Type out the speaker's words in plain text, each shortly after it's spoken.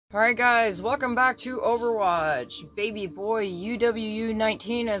Alright guys, welcome back to Overwatch. Baby boy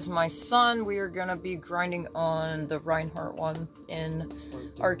UWU19 as my son. We are gonna be grinding on the Reinhardt one in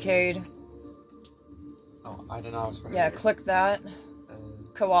arcade. Oh, I don't know. I was yeah, click that.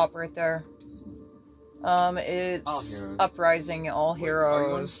 Co-op right there. It's Uprising All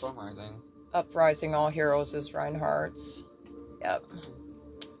Heroes. Uprising All Heroes is Reinhardt's. Yep.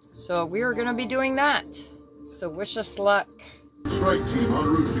 So we are gonna be doing that. So wish us luck. Strike team en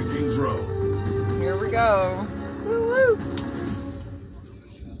route to Kings Row. Here we go. Woo woo.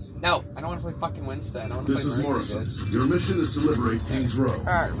 No, I don't want to play fucking Winston. I don't want to This play is Mercy, Morrison. Your mission is to liberate Kings Row.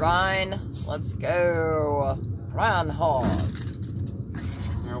 Alright, Ryan. Let's go. Reinhardt.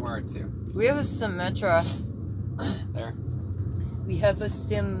 Here, where are two? We have a Symmetra. There. We have a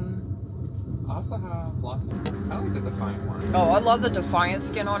Sim. I also have Blossom. I like the Defiant one. Oh, I love the Defiant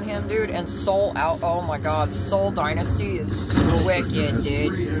skin on him, dude. And Soul out. Oh my god, Soul Dynasty is wicked,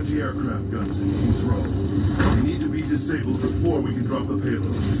 dude. 3 anti-aircraft guns in Kings Row. They need to be disabled before we can drop the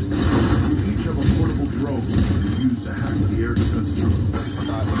payload. We each have a portable drone we can use to hack the air defense tunnel.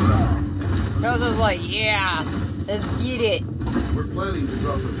 I was just like, yeah, let's get it. We're planning to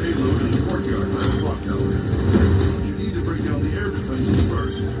drop the payload in the courtyard by the clock tower. But you need to bring down the air defenses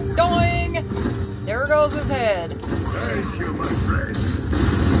first. Doing! There goes his head. Thank you, my friend.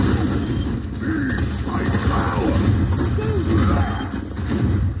 Feel my power.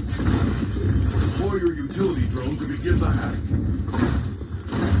 Deploy your utility drone to begin the hack.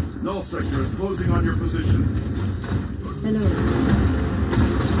 Null sector is closing on your position. Hello.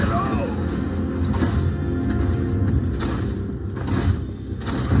 Hello!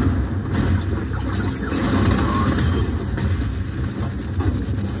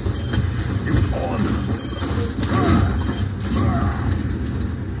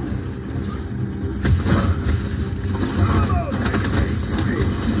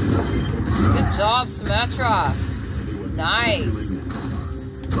 Good job, Symmetra. Nice.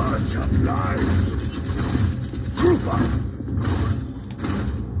 Bunch of lies. Group up.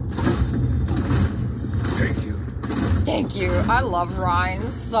 Thank you. Thank you. I love Ryan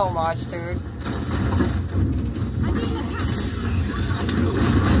so much, dude.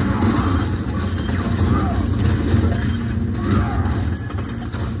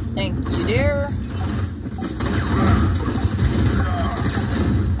 Thank you, dear.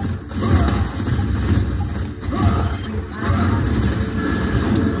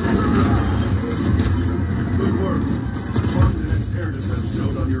 Good work. Mark the next air defense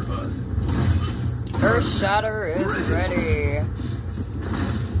node on your HUD. Earth Shatter is ready.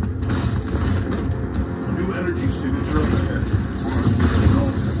 New energy signature up ahead. Null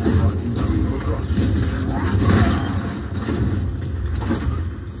sector locking coming across.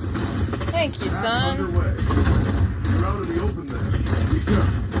 Thank you, son. Underway. You're out in the open there. We go.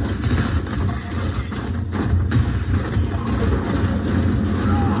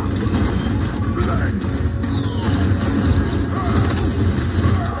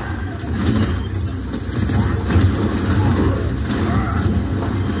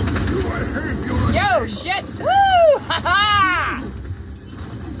 Yo, shit! Woo! Ha-ha!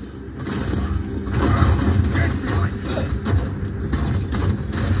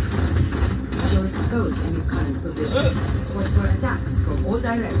 You're exposed in your current position. Watch for attacks from all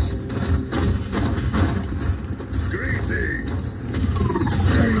directions. Greetings.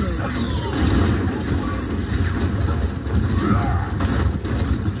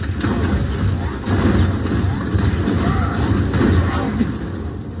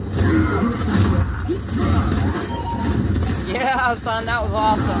 Yeah, son, that was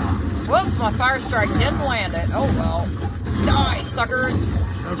awesome. Whoops, my fire strike didn't land it. Oh well. Die, suckers!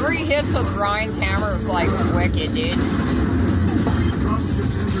 3 hits with Ryan's hammer was like wicked, dude.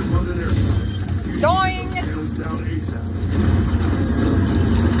 Dropships entered London Airport. Doing! Tails down ASAP.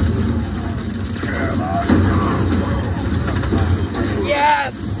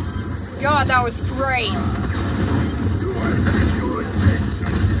 Yes! God, that was great.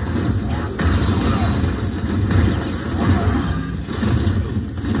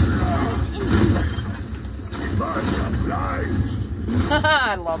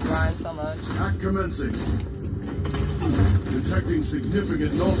 I love Ryan so much. Hack commencing. Detecting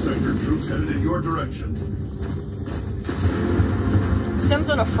significant null sector troops headed in your direction. Sim's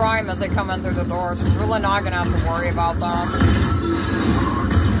gonna fry him as they come in through the doors. We're really not gonna have to worry about them.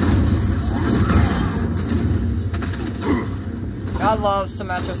 I love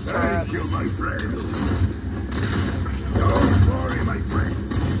Symmetra's turrets. Thank you, my friend. Don't worry, my friend.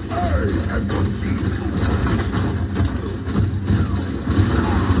 I am your shield.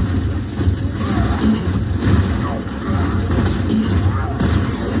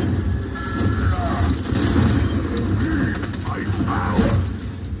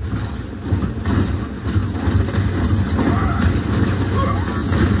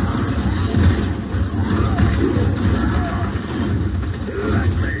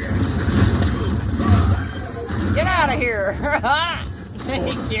 out of here.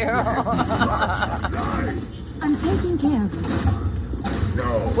 Thank you. I'm taking care of you.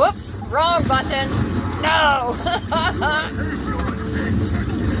 No. Whoops, wrong button. No.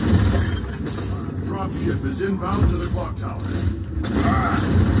 Dropship is inbound to the clock tower.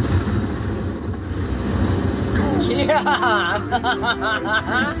 Yeah.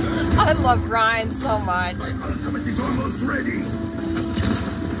 I love Ryan so much. Ultimate is almost ready.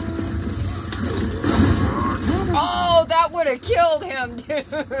 Oh, that would have killed him, dude.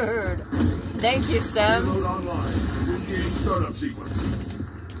 Thank you, Sim. Payload online. Initiating startup sequence.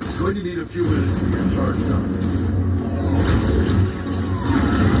 It's going to need a few minutes to get charged up.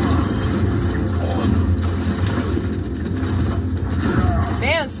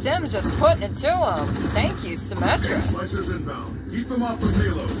 Man, Sim's just putting it to him. Thank you, Symmetra. Slicers inbound. Keep them off the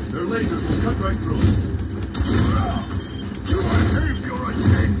payload. Their lasers will cut right through it. Do I have your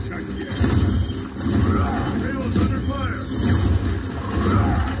attention yet? Payload's under fire.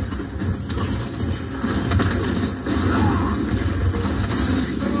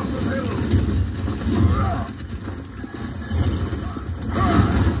 Keep them off the payload.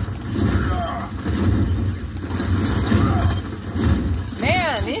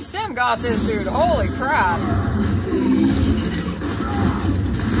 Man, these Sim got this dude. Holy crap.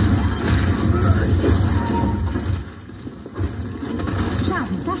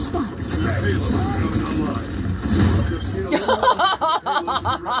 Payload coming online. Just need a little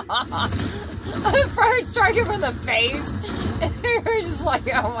ready. First strike him in the face. And you're just like,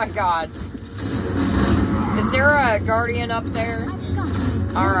 oh my god. Is there a guardian up there?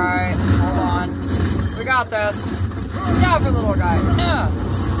 Alright, hold on. We got this. Down for little guy. No.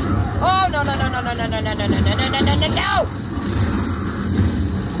 Oh no no no no no no no no no no no no no no no!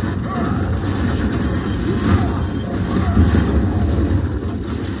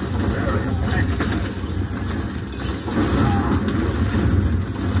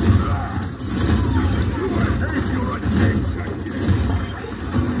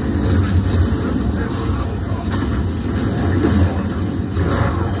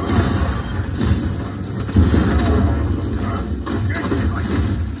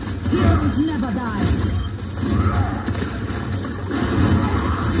 Never die.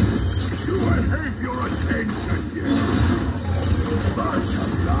 Do I have your attention yet? Bunch of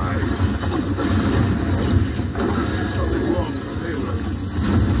lies. There's something wrong with the payload.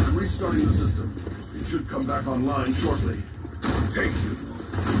 I'm restarting the system. It should come back online shortly. Thank you.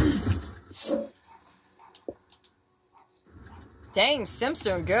 Dang, Sim's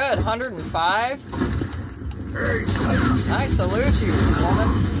doing good. 105. Hey, silence. I salute you, woman.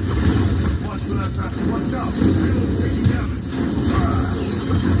 Watch for that fast. Watch out. Payload's taking damage.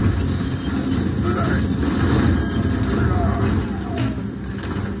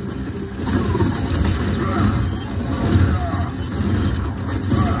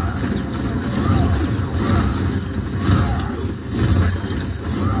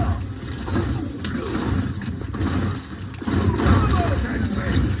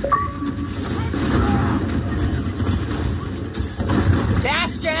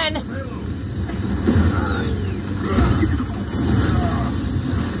 Bastion!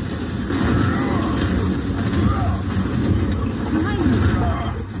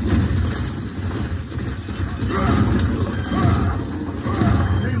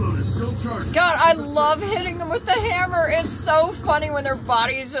 Payload is still charged. God, I love hitting them with the hammer. It's so funny when their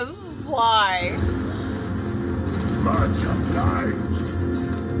bodies just fly. Bunch of lies.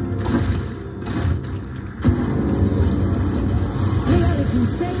 Reality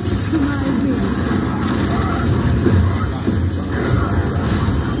fades to my will.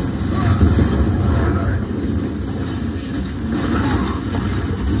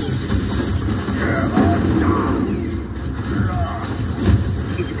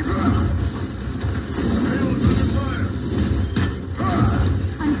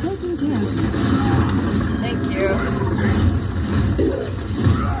 I'm taking care of you. Thank you.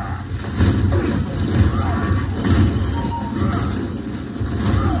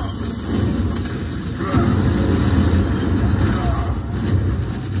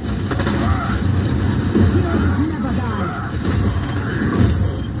 Heroes never die.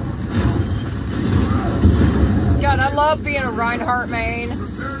 God, I love being a Reinhardt main.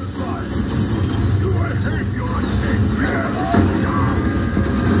 Prepare to fire. Do I have your attention?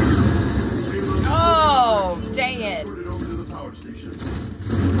 Oh, dang it. Put it over to the power station.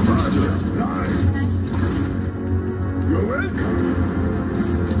 Bunch of lies. You're welcome.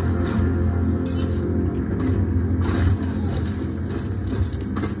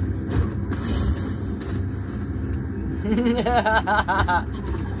 I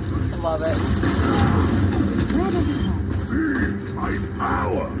love it. Where does it my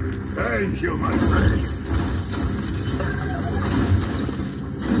power. Thank you, my friend.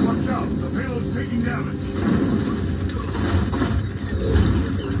 Watch out, the payload's taking damage.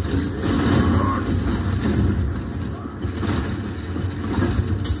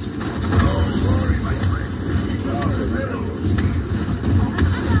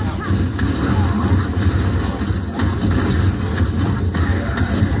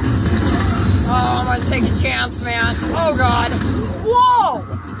 Take a chance, man. Oh god. Whoa!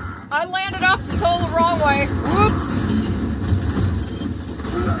 I landed off the total wrong way. Whoops.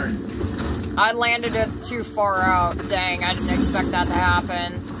 I landed it too far out. Dang, I didn't expect that to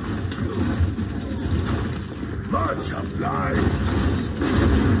happen. Much obliged.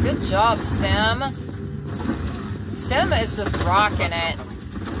 Good job, Sim. Sim is just rocking it.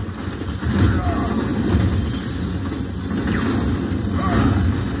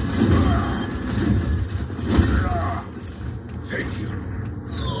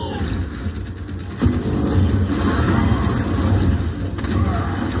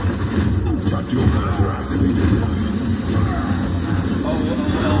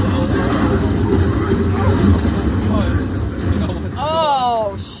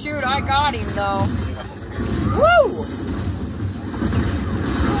 Oh, shoot, I got him, though. Woo!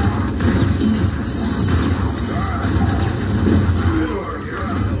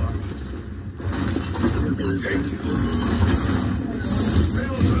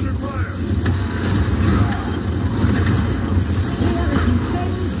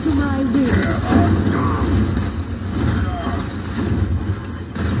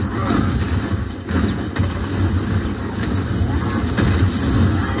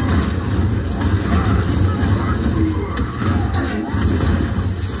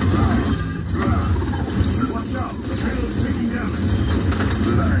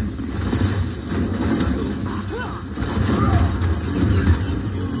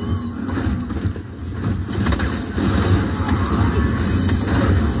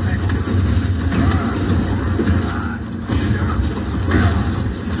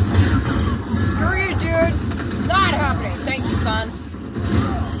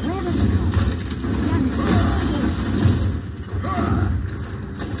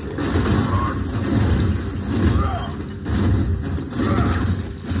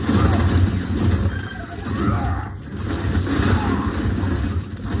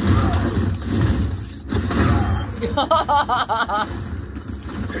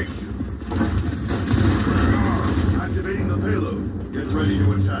 Activating the payload. Get ready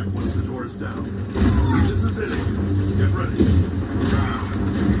to attack once the door is down. This is it, agents. Get ready.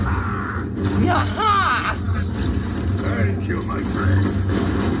 Yaha! Thank you, my friend.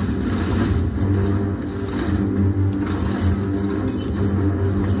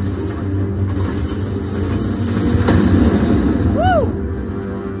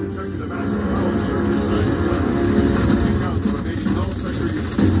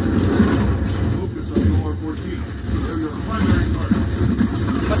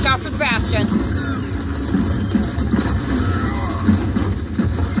 Watch out for the Bastion.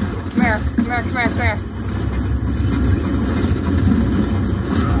 Come here, come here, come here, come here.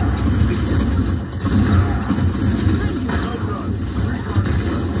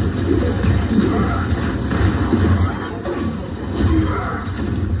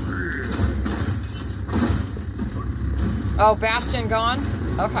 Oh, Bastion gone?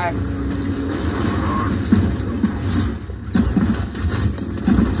 Okay.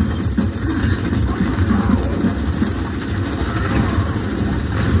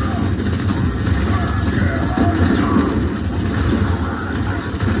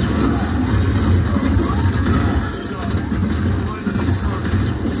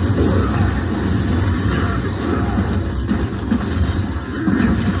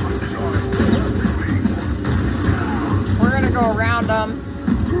 Go around them.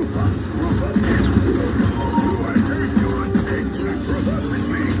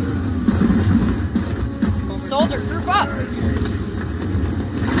 Soldier, group up.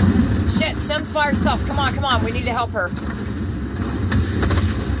 Shit, Sim's by herself. Come on, come on. We need to help her.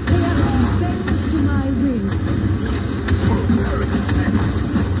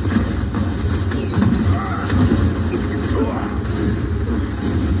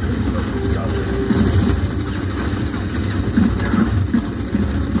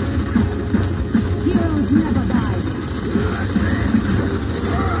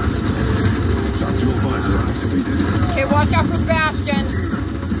 Okay, watch out for the Bastion.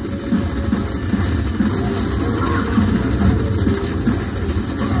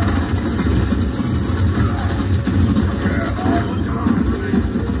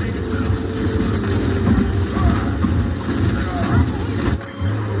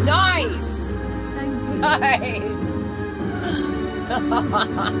 Nice!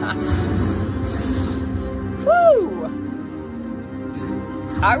 Woo!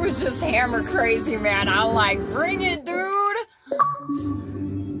 I was just hammer crazy, man. I like, bring it, dude!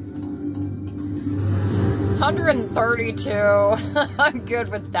 132. I'm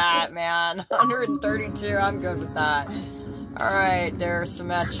good with that, man. 132, I'm good with that. Alright, there's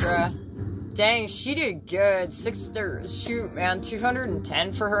Symmetra. Dang, she did good. Shoot, man.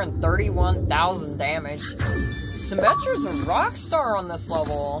 210 for her and 31,000 damage. Symmetra's a rock star on this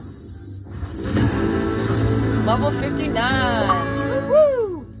level. Level 59.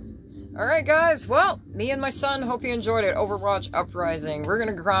 Woo! Alright, guys. Well, me and my son, hope you enjoyed it. Overwatch Uprising. We're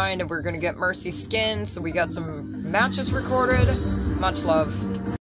gonna grind and we're gonna get Mercy's skin, so we got some matches recorded. Much love.